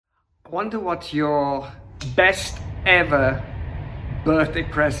wonder what your best ever birthday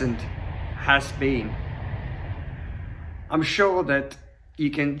present has been. I'm sure that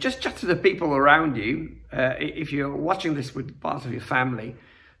you can just chat to the people around you. If you're watching this with part of your family,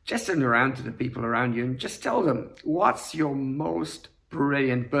 just turn around to the people around you and just tell them, what's your most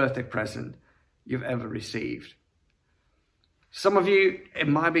brilliant birthday present you've ever received? Some of you, it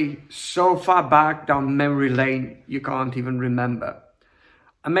might be so far back down memory lane you can't even remember.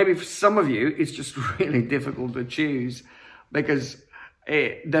 And maybe for some of you, it's just really difficult to choose because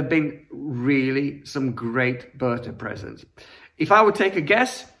there have been really some great birthday presents. If I would take a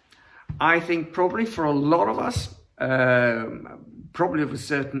guess, I think probably for a lot of us, probably of a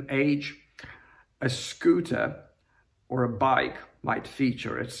certain age, a scooter or a bike might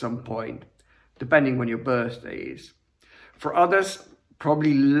feature at some point, depending when your birthday is. For others,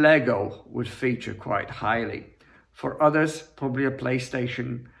 probably Lego would feature quite highly. For others, probably a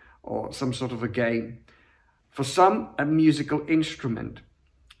PlayStation or some sort of a game. For some, a musical instrument.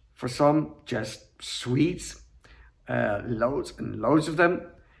 For some, just sweets, loads and loads of them.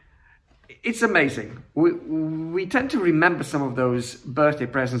 It's amazing. We tend to remember some of those birthday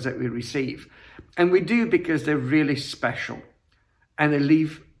presents that we receive. And we do because they're really special. And they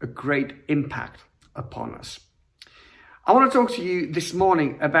leave a great impact upon us. I want to talk to you this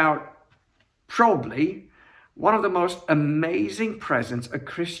morning about probably one of the most amazing presents a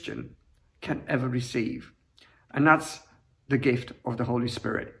Christian can ever receive. And that's the gift of the Holy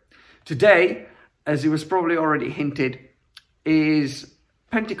Spirit. Today, as it was probably already hinted, is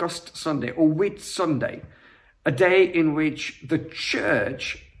Pentecost Sunday or Whit Sunday, a day in which the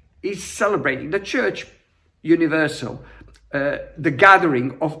church is celebrating, the church universal, the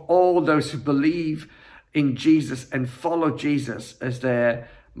gathering of all those who believe in Jesus and follow Jesus as their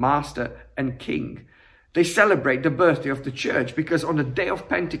master and king. They celebrate the birthday of the church because on the day of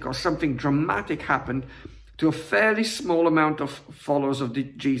Pentecost, something dramatic happened to a fairly small amount of followers of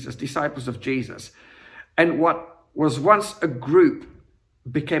Jesus, disciples of Jesus. And what was once a group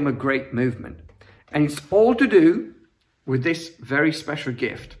became a great movement. And it's all to do with this very special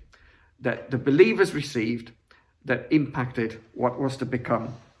gift that the believers received that impacted what was to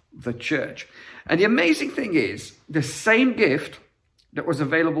become the church. And the amazing thing is, the same gift that was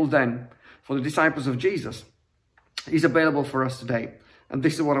available then for the disciples of Jesus is available for us today. And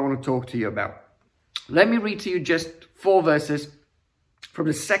this is what I want to talk to you about. Let me read to you just 4 verses from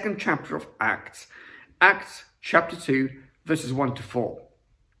the 2nd chapter of Acts. Acts chapter 2, verses 1 to 4.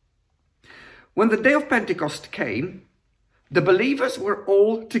 When the day of Pentecost came, the believers were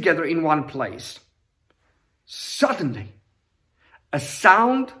all together in one place. Suddenly, a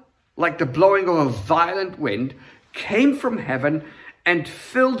sound like the blowing of a violent wind came from heaven and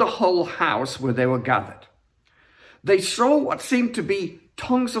filled the whole house where they were gathered. They saw what seemed to be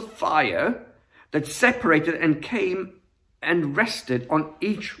tongues of fire that separated and came and rested on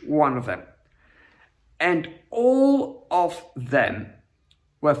each one of them. And all of them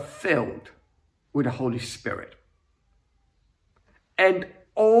were filled with the Holy Spirit. And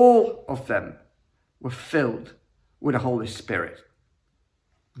all of them were filled with the Holy Spirit.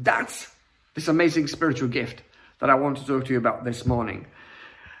 That's this amazing spiritual gift that I want to talk to you about this morning.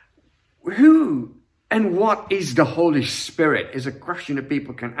 Who and what is the Holy Spirit is a question that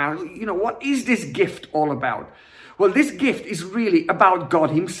people can ask. You know, what is this gift all about? Well, this gift is really about God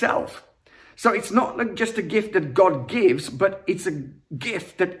himself. So it's not like just a gift that God gives, but it's a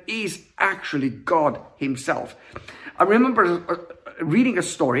gift that is actually God himself. I remember reading a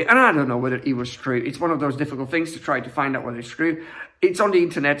story, and I don't know whether it was true. It's one of those difficult things to try to find out whether it's true. It's on the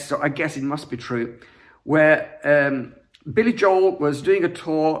internet, so I guess it must be true, where Billy Joel was doing a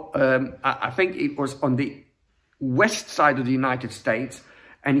tour. I think it was on the west side of the United States,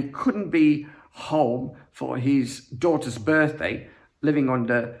 and he couldn't be home for his daughter's birthday, living on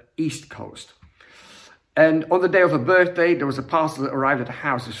the East Coast. And on the day of her birthday, there was a parcel that arrived at the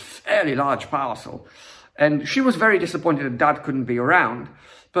house, this fairly large parcel. And she was very disappointed that Dad couldn't be around,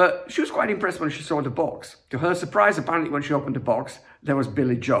 but she was quite impressed when she saw the box. To her surprise, apparently when she opened the box, there was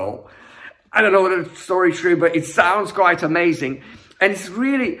Billy Joel. I don't know whether the story's true, but it sounds quite amazing. And it's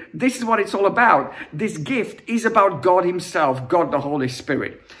really, this is what it's all about. This gift is about God himself, God the Holy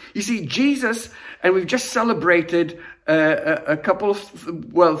Spirit. You see, Jesus, and we've just celebrated a couple of,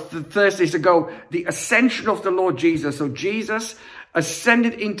 Thursdays ago, the ascension of the Lord Jesus. So Jesus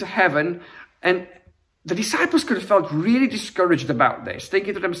ascended into heaven, and the disciples could have felt really discouraged about this,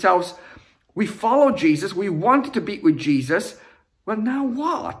 thinking to themselves, we follow Jesus, we wanted to be with Jesus, well, now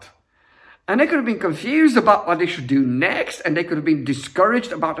what? And they could have been confused about what they should do next, and they could have been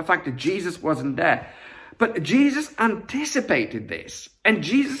discouraged about the fact that Jesus wasn't there. But Jesus anticipated this, and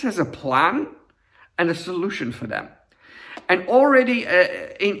Jesus has a plan and a solution for them. And already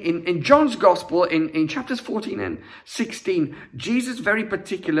in John's Gospel, in chapters 14 and 16,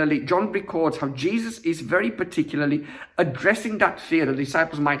 John records how Jesus is very particularly addressing that fear the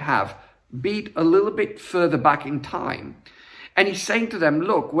disciples might have, be it a little bit further back in time. And he's saying to them,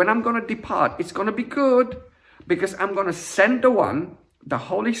 look, when I'm going to depart, it's going to be good, because I'm going to send the one, the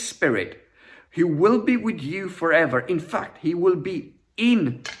Holy Spirit, who will be with you forever. In fact, he will be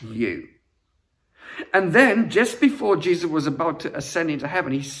in you. And then, just before Jesus was about to ascend into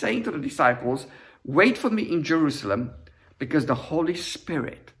heaven, he's saying to the disciples, wait for me in Jerusalem, because the Holy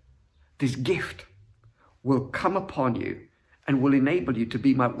Spirit, this gift, will come upon you and will enable you to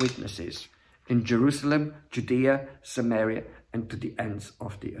be my witnesses in Jerusalem, Judea, Samaria, and to the ends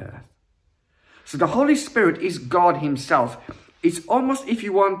of the earth. So the Holy Spirit is God himself. It's almost, if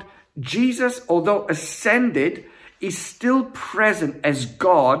you want, Jesus, although ascended, is still present as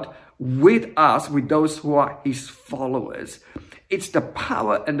God with us, with those who are his followers. It's the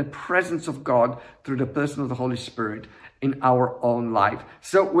power and the presence of God through the person of the Holy Spirit in our own life.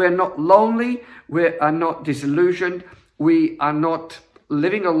 So we're not lonely, we are not disillusioned, we are not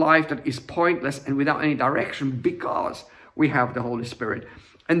living a life that is pointless and without any direction, because we have the Holy Spirit.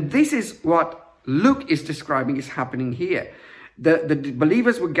 And this is what Luke is describing is happening here. The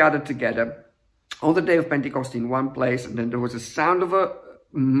believers were gathered together on the day of Pentecost in one place, and then there was a sound of a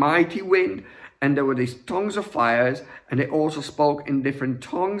mighty wind, and there were these tongues of fires, and they also spoke in different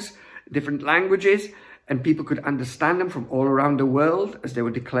tongues, different languages, and people could understand them from all around the world as they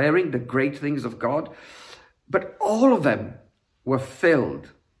were declaring the great things of God. But all of them were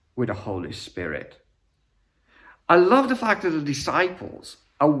filled with the Holy Spirit. I love the fact that the disciples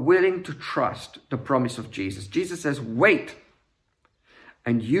are willing to trust the promise of Jesus. Jesus says, wait,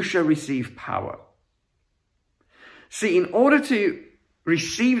 and you shall receive power. See, in order to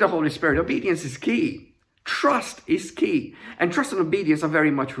receive the Holy Spirit, obedience is key. Trust is key. And trust and obedience are very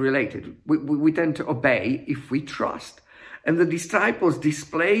much related. We tend to obey if we trust. And the disciples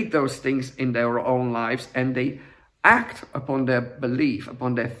displayed those things in their own lives, and they act upon their belief,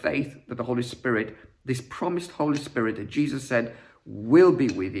 upon their faith that the Holy Spirit, this promised Holy Spirit that Jesus said will be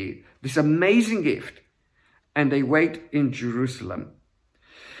with you, this amazing gift. And they wait in Jerusalem.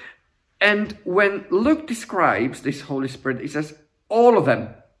 And when Luke describes this Holy Spirit, he says all of them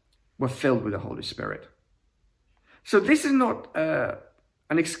were filled with the Holy Spirit. So this is not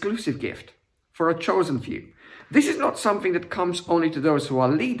an exclusive gift for a chosen few. This is not something that comes only to those who are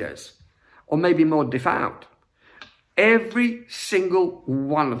leaders or maybe more devout. Every single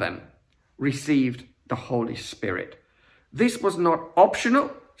one of them received the Holy Spirit. This was not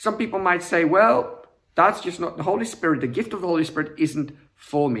optional. Some people might say, well, that's just not the Holy Spirit. The gift of the Holy Spirit isn't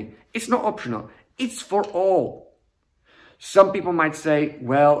for me. It's not optional. It's for all. Some people might say,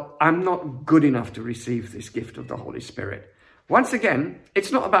 well, I'm not good enough to receive this gift of the Holy Spirit. Once again,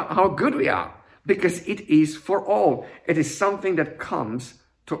 it's not about how good we are, because it is for all. It is something that comes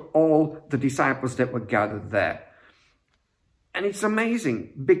to all the disciples that were gathered there. And it's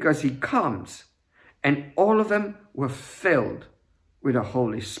amazing because he comes and all of them were filled with the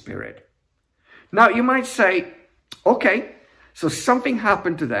Holy Spirit. Now you might say, okay, so something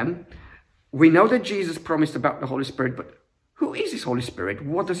happened to them. We know that Jesus promised about the Holy Spirit, but who is this Holy Spirit?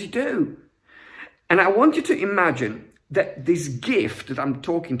 What does he do? And I want you to imagine that this gift that I'm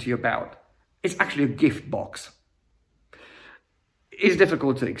talking to you about is actually a gift box. It's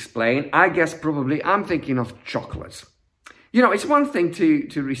difficult to explain. I guess probably I'm thinking of chocolates. You know, it's one thing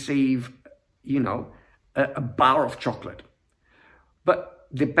to receive, a bar of chocolate. But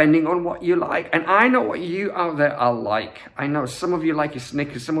depending on what you like, and I know what you out there are like. I know some of you like your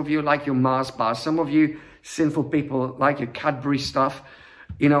Snickers, some of you like your Mars bars, some of you sinful people like your Cadbury stuff,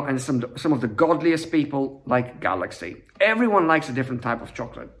 and some of the godliest people like Galaxy. Everyone likes a different type of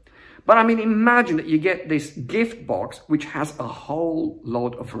chocolate. But I mean, imagine that you get this gift box which has a whole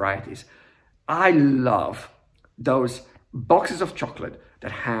load of varieties. I love those boxes of chocolate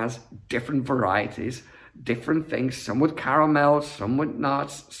that has different varieties, different things, some with caramel, some with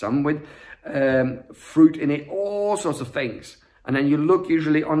nuts, some with fruit in it, all sorts of things. And then you look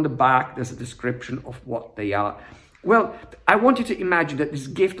usually on the back, there's a description of what they are. Well, I want you to imagine that this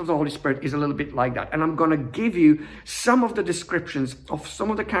gift of the Holy Spirit is a little bit like that. And I'm going to give you some of the descriptions of some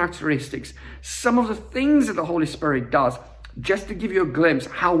of the characteristics, some of the things that the Holy Spirit does, just to give you a glimpse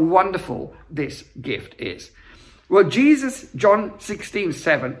how wonderful this gift is. Well, Jesus, John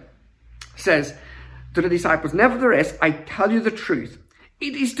 16:7, says to the disciples, nevertheless, I tell you the truth.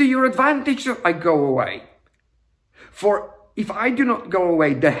 It is to your advantage that I go away. For if I do not go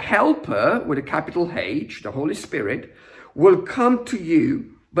away, the Helper, with a capital H, the Holy Spirit, will come to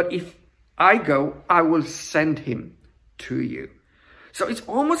you. But if I go, I will send him to you. So it's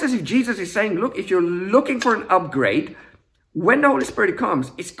almost as if Jesus is saying, look, if you're looking for an upgrade, when the Holy Spirit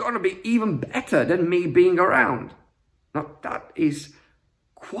comes, it's going to be even better than me being around. Now, that is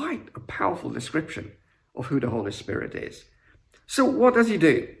quite a powerful description of who the Holy Spirit is. So what does he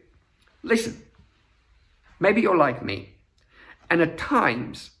do? Listen, maybe you're like me. And at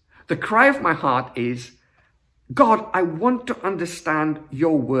times, the cry of my heart is, God, I want to understand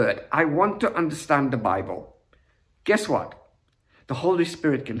your word. I want to understand the Bible. Guess what? The Holy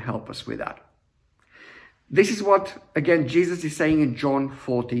Spirit can help us with that. This is what, again, Jesus is saying in John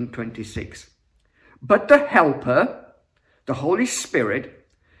 14:26. But the Helper, the Holy Spirit,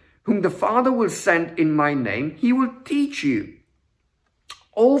 whom the Father will send in my name, he will teach you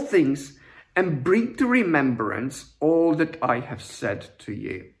all things and bring to remembrance all that I have said to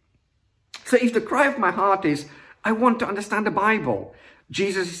you. So if the cry of my heart is, I want to understand the Bible,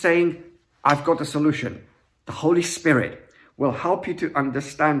 Jesus is saying, I've got a solution. The Holy Spirit will help you to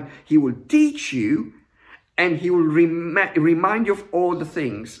understand. He will teach you, and he will remind you of all the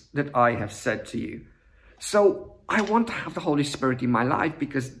things that I have said to you. So I want to have the Holy Spirit in my life,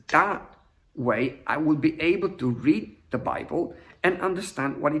 because that way I will be able to read the Bible and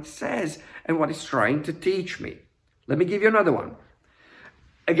understand what it says and what it's trying to teach me. Let me give you another one.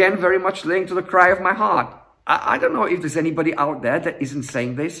 Again, very much linked to the cry of my heart. I don't know if there's anybody out there that isn't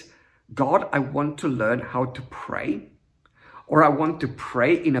saying this. God, I want to learn how to pray, or I want to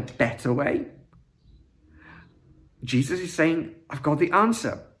pray in a better way. Jesus is saying, I've got the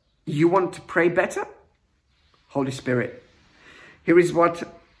answer. You want to pray better? Holy Spirit. Here is what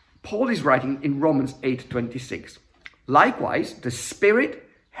Paul is writing in Romans 8:26. Likewise, the Spirit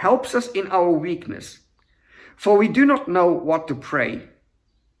helps us in our weakness, for we do not know what to pray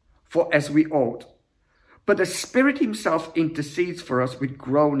for as we ought. But the Spirit himself intercedes for us with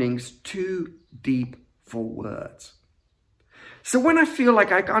groanings too deep for words. So when I feel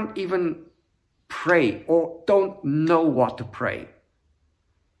like I can't even pray or don't know what to pray,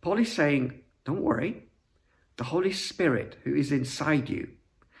 Paul is saying, don't worry. The Holy Spirit who is inside you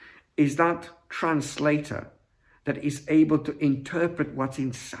is that translator that is able to interpret what's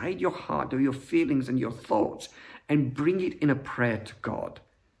inside your heart or your feelings and your thoughts and bring it in a prayer to God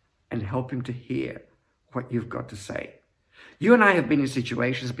and help him to hear what you've got to say. You and I have been in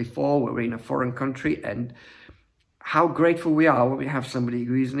situations before where we're in a foreign country, and how grateful we are when we have somebody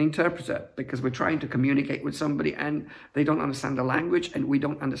who is an interpreter, because we're trying to communicate with somebody and they don't understand the language and we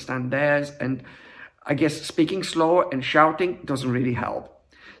don't understand theirs. And I guess speaking slower and shouting doesn't really help.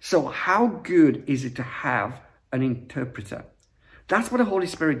 So how good is it to have an interpreter? That's what the Holy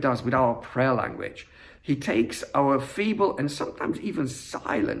Spirit does with our prayer language. He takes our feeble and sometimes even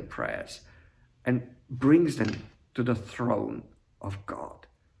silent prayers and brings them to the throne of God.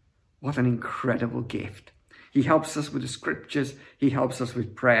 What an incredible gift. He helps us with the scriptures. He helps us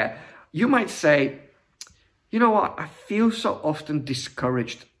with prayer. You might say, you know what? I feel so often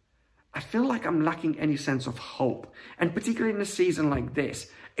discouraged. I feel like I'm lacking any sense of hope. And particularly in a season like this,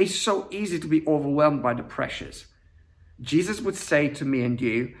 it's so easy to be overwhelmed by the pressures. Jesus would say to me and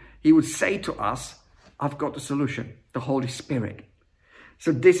you, he would say to us, I've got the solution, the Holy Spirit.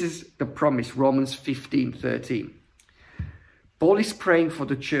 So this is the promise, Romans 15:13. Paul is praying for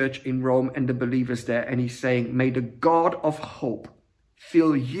the church in Rome and the believers there, and he's saying, may the God of hope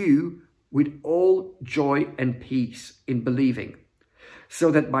fill you with all joy and peace in believing,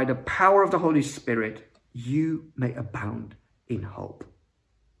 so that by the power of the Holy Spirit, you may abound in hope.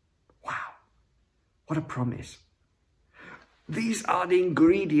 Wow, what a promise. These are the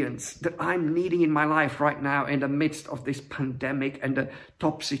ingredients that I'm needing in my life right now in the midst of this pandemic and the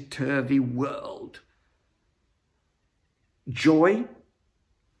topsy-turvy world. Joy,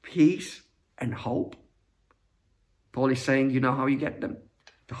 peace, and hope. Paul is saying, you know how you get them?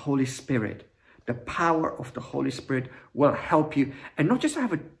 The Holy Spirit. The power of the Holy Spirit will help you. And not just to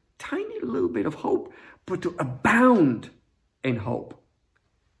have a tiny little bit of hope, but to abound in hope.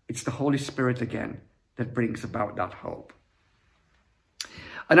 It's the Holy Spirit again that brings about that hope.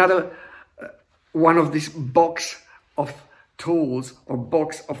 Another one of this box of tools or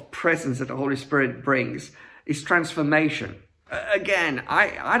box of presents that the Holy Spirit brings is transformation. Again,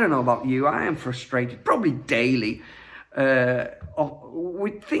 I don't know about you, I am frustrated, probably daily,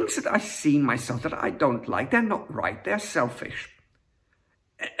 with things that I see in myself that I don't like. They're not right, they're selfish.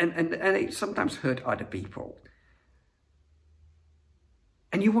 And they sometimes hurt other people.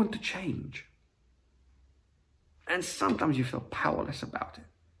 And you want to change. And sometimes you feel powerless about it.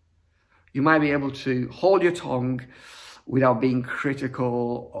 You might be able to hold your tongue, without being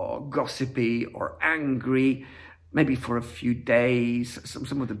critical or gossipy or angry, maybe for a few days.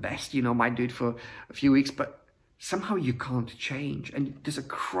 Some of the best, might do it for a few weeks, but somehow you can't change. And there's a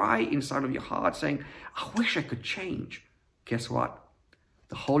cry inside of your heart saying, I wish I could change. Guess what?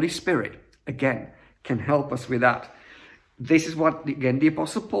 The Holy Spirit, again, can help us with that. This is what, again, the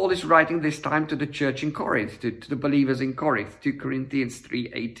Apostle Paul is writing this time to the church in Corinth, to the believers in Corinth, 2 Corinthians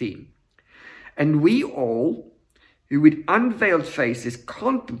 3:18. And we all, who with unveiled faces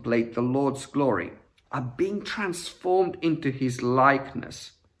contemplate the Lord's glory, are being transformed into his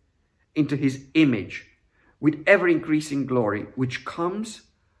likeness, into his image, with ever-increasing glory, which comes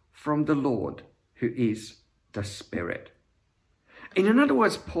from the Lord, who is the Spirit. In other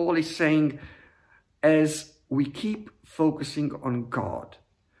words, Paul is saying, as we keep focusing on God,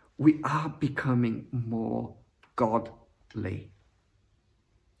 we are becoming more godly.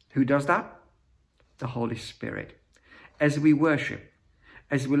 Who does that? The Holy Spirit. As we worship,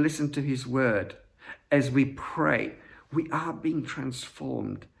 as we listen to his word, as we pray, we are being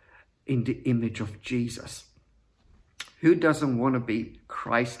transformed in the image of Jesus. Who doesn't want to be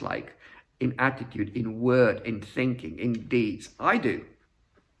Christ-like in attitude, in word, in thinking, in deeds? I do.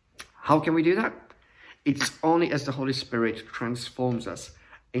 How can we do that? It's only as the Holy Spirit transforms us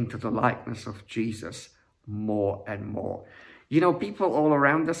into the likeness of Jesus more and more. People all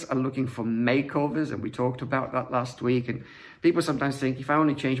around us are looking for makeovers, and we talked about that last week. And people sometimes think, if I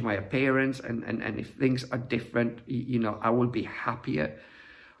only change my appearance and if things are different, I will be happier.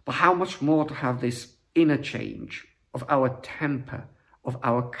 But how much more to have this inner change of our temper, of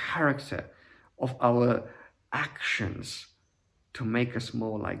our character, of our actions to make us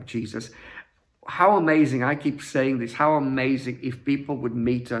more like Jesus. How amazing, I keep saying this, how amazing if people would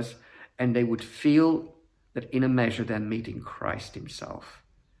meet us and they would feel that in a measure they're meeting Christ himself.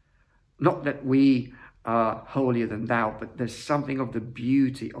 Not that we are holier than thou, but there's something of the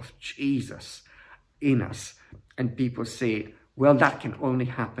beauty of Jesus in us. And people say, well, that can only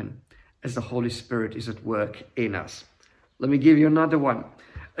happen as the Holy Spirit is at work in us. Let me give you another one.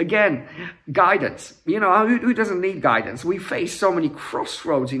 Again, guidance. Who doesn't need guidance? We face so many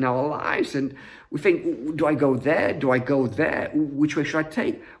crossroads in our lives and we think, do I go there? Do I go there? Which way should I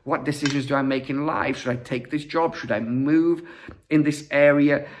take? What decisions do I make in life? Should I take this job? Should I move in this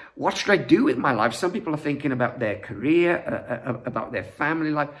area? What should I do with my life? Some people are thinking about their career, about their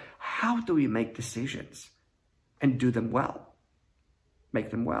family life. How do we make decisions and do them well?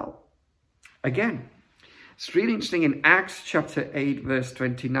 Make them well. Again, it's really interesting in Acts chapter 8, verse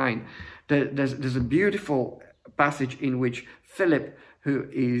 29. There's a beautiful passage in which Philip, who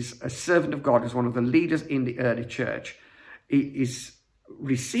is a servant of God, is one of the leaders in the early church, is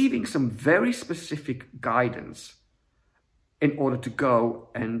receiving some very specific guidance in order to go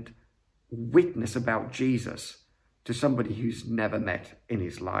and witness about Jesus to somebody who's never met in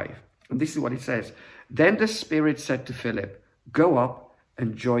his life. And this is what it says. Then the Spirit said to Philip, go up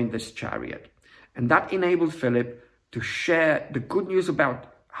and join this chariot. And that enabled Philip to share the good news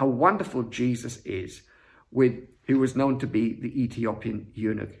about how wonderful Jesus is with who was known to be the Ethiopian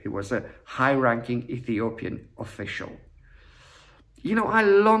eunuch, who was a high-ranking Ethiopian official. I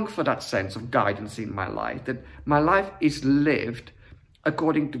long for that sense of guidance in my life, that my life is lived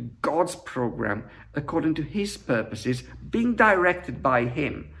according to God's program, according to his purposes, being directed by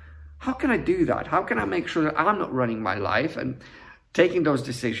him. How can I do that? How can I make sure that I'm not running my life and taking those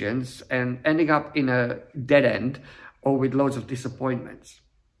decisions and ending up in a dead end or with loads of disappointments?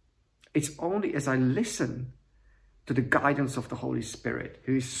 It's only as I listen to the guidance of the Holy Spirit,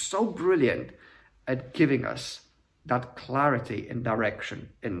 who is so brilliant at giving us that clarity and direction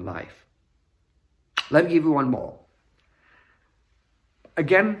in life. Let me give you one more.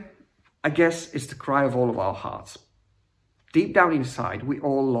 Again, I guess it's the cry of all of our hearts. Deep down inside, we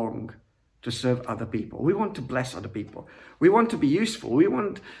all long to serve other people. We want to bless other people. We want to be useful.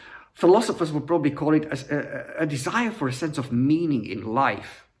 Philosophers would probably call it a desire for a sense of meaning in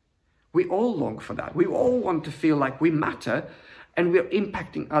life. We all long for that. We all want to feel like we matter and we're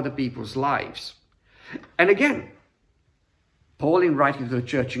impacting other people's lives. And again, Paul, in writing to the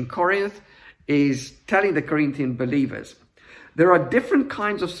church in Corinth, is telling the Corinthian believers, there are different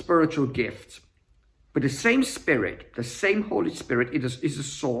kinds of spiritual gifts, but the same Spirit, the same Holy Spirit, is the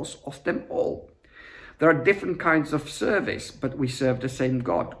source of them all. There are different kinds of service, but we serve the same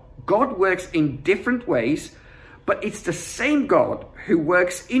God. God works in different ways, but it's the same God who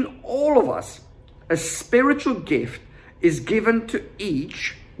works in all of us. A spiritual gift is given to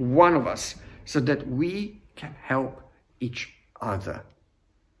each one of us so that we can help each other.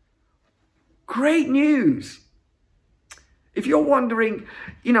 Great news! If you're wondering,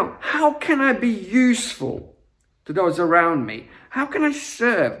 how can I be useful to those around me? How can I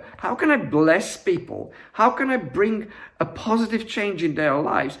serve? How can I bless people? How can I bring a positive change in their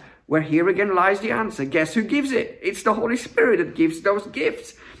lives? Where here again lies the answer. Guess who gives it? It's the Holy Spirit that gives those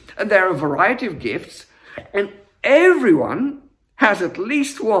gifts. And there are a variety of gifts, and everyone has at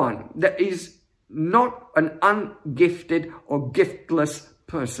least one that is not an ungifted or giftless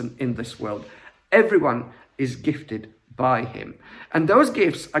person in this world. Everyone is gifted by him. And those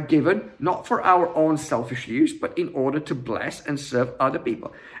gifts are given not for our own selfish use, but in order to bless and serve other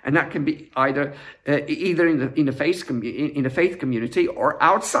people. And that can be either in the faith community or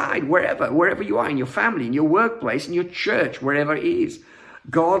outside, wherever you are, in your family, in your workplace, in your church, wherever it is.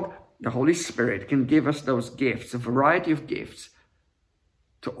 God, the Holy Spirit, can give us those gifts, a variety of gifts,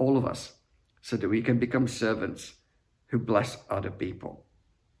 to all of us, so that we can become servants who bless other people.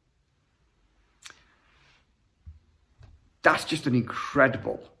 That's just an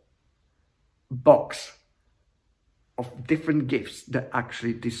incredible box of different gifts that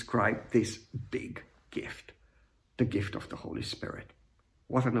actually describe this big gift, the gift of the Holy Spirit.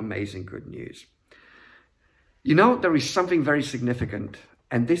 What an amazing good news. You know, there is something very significant,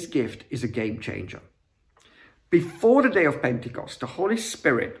 and this gift is a game changer. Before the day of Pentecost, the Holy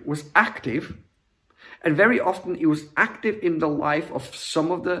Spirit was active, and very often he was active in the life of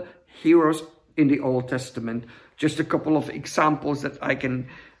some of the heroes in the Old Testament. Just a couple of examples that I can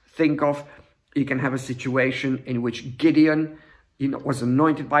think of. You can have a situation in which Gideon, was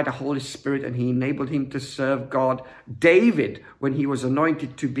anointed by the Holy Spirit, and he enabled him to serve God. David, when he was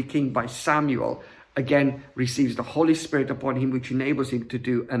anointed to be king by Samuel, again receives the Holy Spirit upon him, which enables him to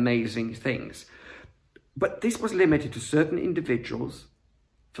do amazing things. But this was limited to certain individuals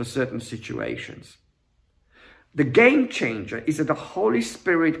for certain situations. The game changer is that the Holy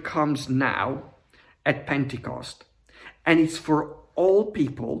Spirit comes now at Pentecost, and it's for all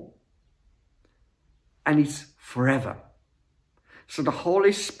people, and it's forever. So the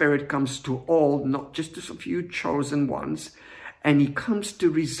Holy Spirit comes to all, not just to a few chosen ones, and he comes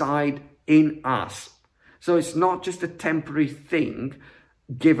to reside in us. So it's not just a temporary thing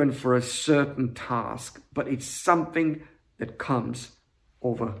given for a certain task, but it's something that comes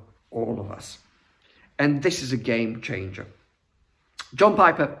over all of us. And this is a game changer. John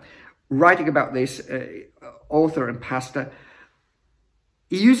Piper, writing about this, author and pastor,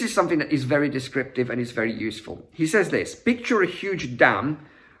 he uses something that is very descriptive and is very useful. He says this: picture a huge dam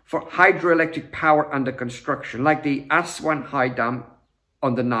for hydroelectric power under construction, like the Aswan High Dam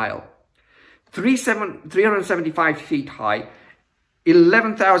on the Nile. 375 feet high,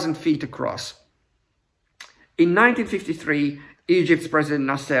 11,000 feet across. In 1953, Egypt's President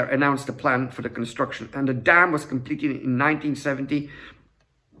Nasser announced a plan for the construction, and the dam was completed in 1970.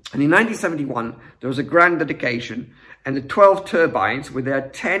 And in 1971, there was a grand dedication, and the 12 turbines with their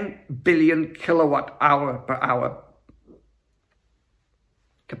 10 billion kilowatt hour per hour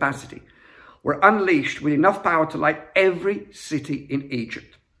capacity were unleashed with enough power to light every city in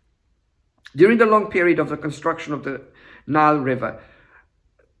Egypt. During the long period of the construction of the Nile River,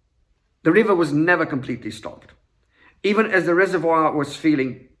 the river was never completely stopped. Even as the reservoir was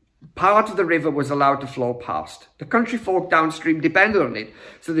filling, part of the river was allowed to flow past. The country folk downstream depended on it.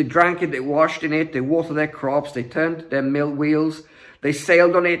 So they drank it, they washed in it, they watered their crops, they turned their mill wheels, they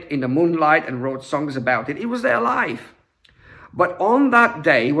sailed on it in the moonlight and wrote songs about it. It was their life. But on that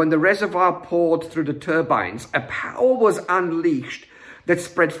day, when the reservoir poured through the turbines, a power was unleashed that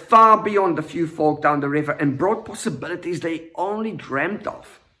spread far beyond the few folk down the river and brought possibilities they only dreamt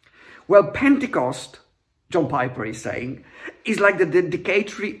of. Well, Pentecost, John Piper is saying, is like the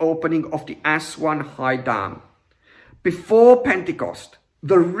dedicatory opening of the Aswan High Dam. Before Pentecost,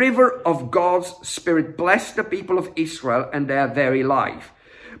 the river of God's Spirit blessed the people of Israel and their very life.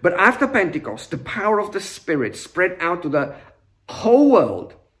 But after Pentecost, the power of the Spirit spread out to the whole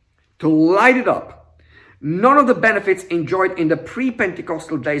world to light it up. None of the benefits enjoyed in the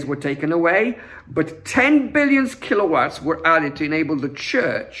pre-Pentecostal days were taken away, but 10 billion kilowatts were added to enable the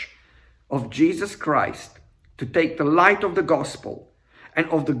church of Jesus Christ to take the light of the gospel and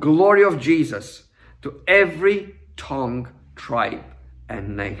of the glory of Jesus to every tongue, tribe,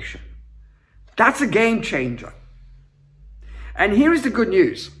 and nation. That's a game changer. And here is the good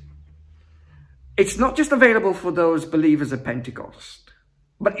news. It's not just available for those believers at Pentecost,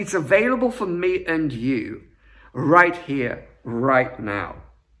 but it's available for me and you right here, right now.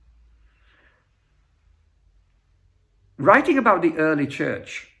 Writing about the early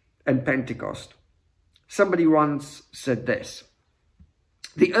church and Pentecost, somebody once said this: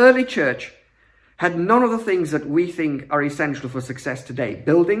 the early church had none of the things that we think are essential for success today: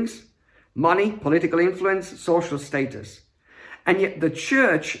 buildings, money, political influence, social status. And yet the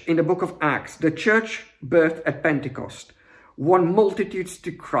church in the book of Acts, the church birthed at Pentecost, won multitudes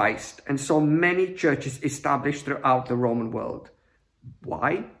to Christ, and saw many churches established throughout the Roman world.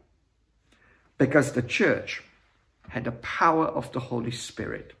 Why? Because the church had the power of the Holy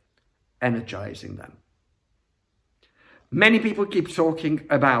Spirit energizing them. Many people keep talking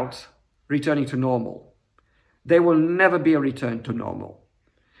about returning to normal. There will never be a return to normal.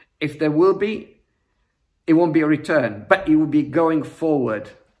 If there will be, it won't be a return, but it will be going forward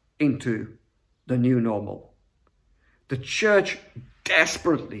into the new normal. The church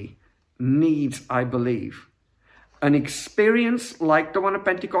desperately needs, I believe, an experience like the one at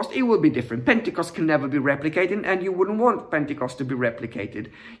Pentecost. It will be different. Pentecost can never be replicated, and you wouldn't want Pentecost to be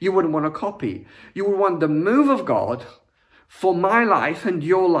replicated. You wouldn't want a copy. You would want the move of God for my life and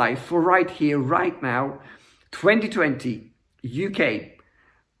your life, for right here, right now, 2020, UK,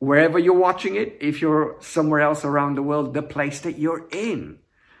 wherever you're watching it, if you're somewhere else around the world, the place that you're in.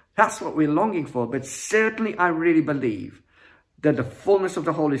 That's what we're longing for. But certainly I really believe that the fullness of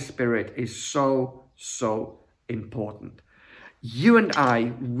the Holy Spirit is so, so important. You and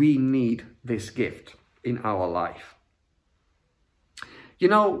I, we need this gift in our life. You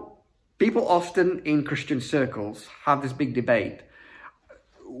know, people often in Christian circles have this big debate.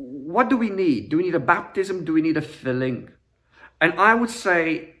 What do we need? Do we need a baptism? Do we need a filling? And I would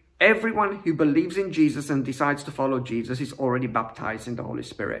say everyone who believes in Jesus and decides to follow Jesus is already baptized in the Holy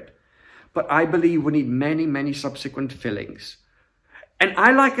Spirit. But I believe we need many, many subsequent fillings. And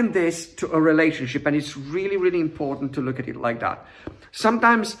I liken this to a relationship, and it's really, really important to look at it like that.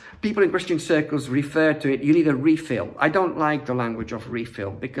 Sometimes people in Christian circles refer to it, you need a refill. I don't like the language of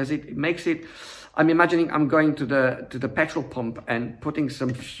refill because it makes it, I'm imagining I'm going to the petrol pump and putting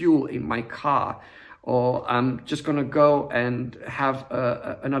some fuel in my car, or I'm just going to go and have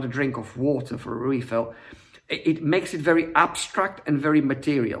another drink of water for a refill. It makes it very abstract and very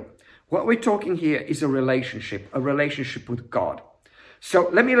material. What we're talking here is a relationship with God.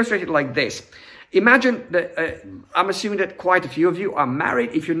 So let me illustrate it like this. Imagine that, I'm assuming that quite a few of you are married.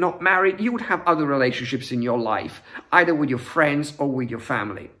 If you're not married, you would have other relationships in your life, either with your friends or with your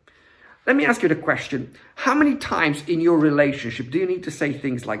family. Let me ask you the question. How many times in your relationship do you need to say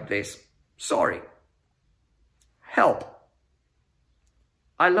things like this? Sorry. Help.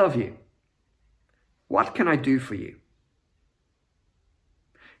 I love you. What can I do for you?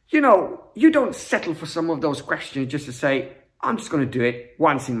 You know, you don't settle for some of those questions just to say, I'm just going to do it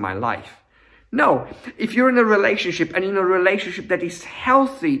once in my life. No, if you're in a relationship, and in a relationship that is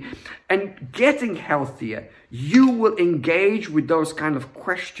healthy and getting healthier, you will engage with those kind of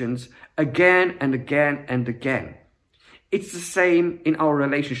questions again and again and again. It's the same in our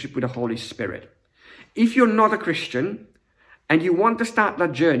relationship with the Holy Spirit. If you're not a Christian and you want to start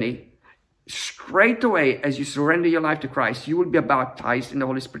that journey, straight away as you surrender your life to Christ, you will be baptized in the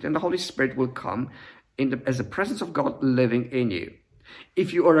Holy Spirit, and the Holy Spirit will come as the presence of God living in you.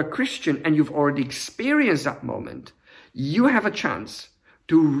 If you are a Christian and you've already experienced that moment, you have a chance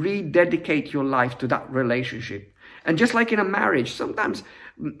to rededicate your life to that relationship. And just like in a marriage, sometimes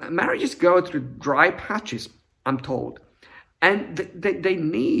marriages go through dry patches, I'm told. And they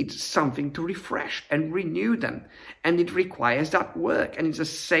need something to refresh and renew them. And it requires that work. And it's the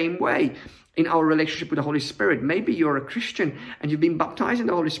same way in our relationship with the Holy Spirit. Maybe you're a Christian and you've been baptized in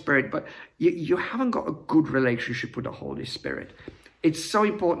the Holy Spirit, but you haven't got a good relationship with the Holy Spirit. It's so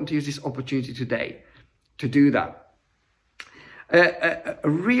important to use this opportunity today to do that. A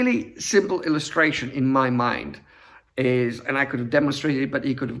really simple illustration in my mind is, and I could have demonstrated it, but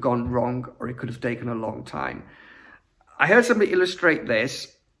it could have gone wrong or it could have taken a long time. I heard somebody illustrate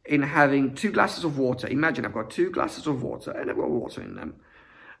this in having 2 glasses of water. Imagine I've got 2 glasses of water and I've got water in them.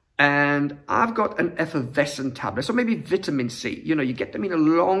 And I've got an effervescent tablet, so maybe vitamin C. You know, you get them in a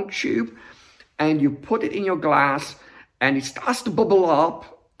long tube and you put it in your glass and it starts to bubble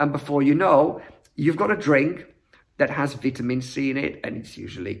up. And before you know, you've got a drink that has vitamin C in it, and it's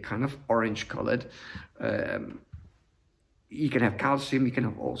usually kind of orange colored. You can have calcium, you can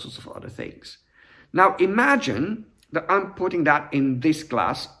have all sorts of other things. Now imagine that I'm putting that in this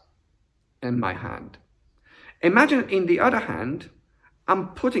glass in my hand. Imagine in the other hand, I'm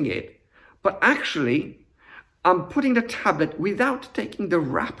putting it, but actually I'm putting the tablet without taking the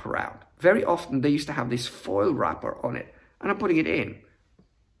wrapper out. Very often they used to have this foil wrapper on it, and I'm putting it in.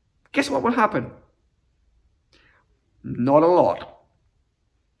 Guess what will happen? Not a lot.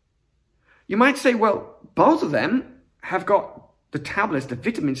 You might say, well, both of them have got the tablets, the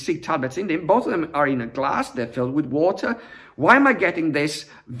vitamin C tablets in them. Both of them are in a glass. They're filled with water. Why am I getting this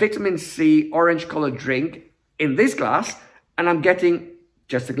vitamin C orange colored drink in this glass? And I'm getting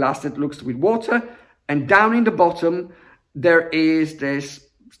just a glass that looks with water. And down in the bottom, there is this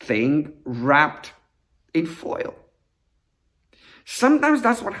thing wrapped in foil. Sometimes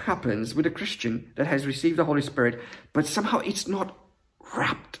that's what happens with a Christian that has received the Holy Spirit, but somehow it's not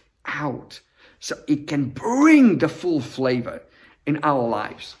wrapped out so it can bring the full flavor in our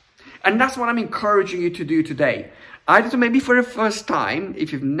lives. And that's what I'm encouraging you to do today. Either maybe for the first time,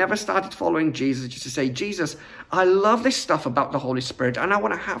 if you've never started following Jesus, just to say, Jesus, I love this stuff about the Holy Spirit and I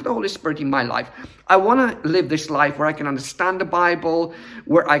want to have the Holy Spirit in my life. I want to live this life where I can understand the Bible,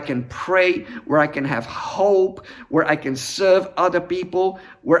 where I can pray, where I can have hope, where I can serve other people,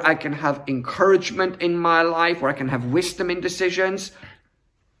 where I can have encouragement in my life, where I can have wisdom in decisions.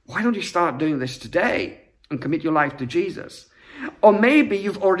 Why don't you start doing this today and commit your life to Jesus? Or maybe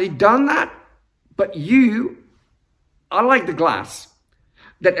you've already done that, but you are like the glass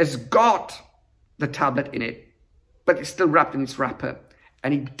that has got the tablet in it, but it's still wrapped in its wrapper,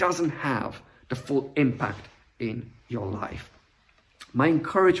 and it doesn't have the full impact in your life. My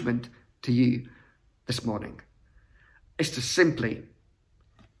encouragement to you this morning is to simply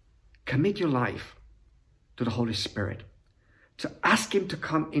commit your life to the Holy Spirit, to ask Him to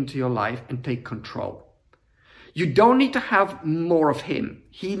come into your life and take control. You don't need to have more of Him.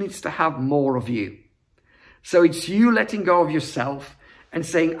 He needs to have more of you. So it's you letting go of yourself and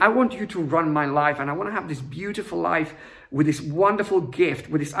saying, I want you to run my life, and I want to have this beautiful life with this wonderful gift,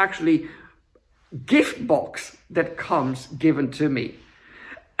 with this actually gift box that comes given to me.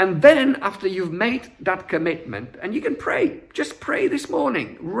 And then after you've made that commitment, and you can pray, just pray this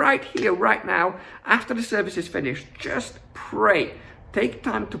morning, right here, right now, after the service is finished, just pray. Take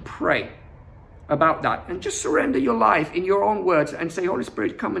time to pray about that and just surrender your life in your own words and say, Holy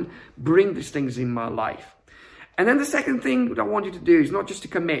Spirit, come and bring these things in my life. And then the second thing that I want you to do is not just to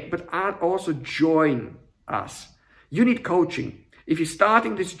commit, but also join us. You need coaching. If you're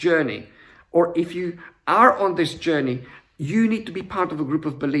starting this journey, or if you are on this journey, you need to be part of a group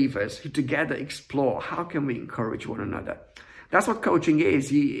of believers who together explore how can we encourage one another. That's what coaching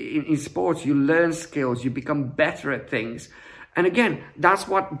is. In sports, you learn skills, you become better at things. And again, that's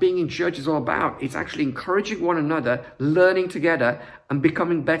what being in church is all about. It's actually encouraging one another, learning together, and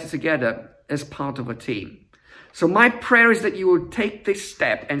becoming better together as part of a team. So my prayer is that you will take this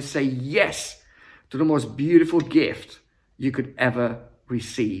step and say yes to the most beautiful gift you could ever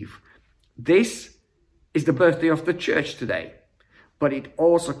receive. This is the birthday of the church today, but it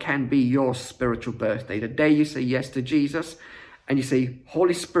also can be your spiritual birthday. The day you say yes to Jesus and you say,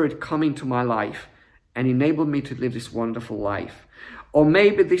 Holy Spirit, come into my life and enable me to live this wonderful life. Or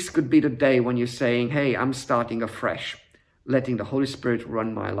maybe this could be the day when you're saying, hey, I'm starting afresh, letting the Holy Spirit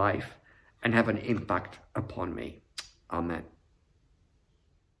run my life and have an impact upon me. Amen.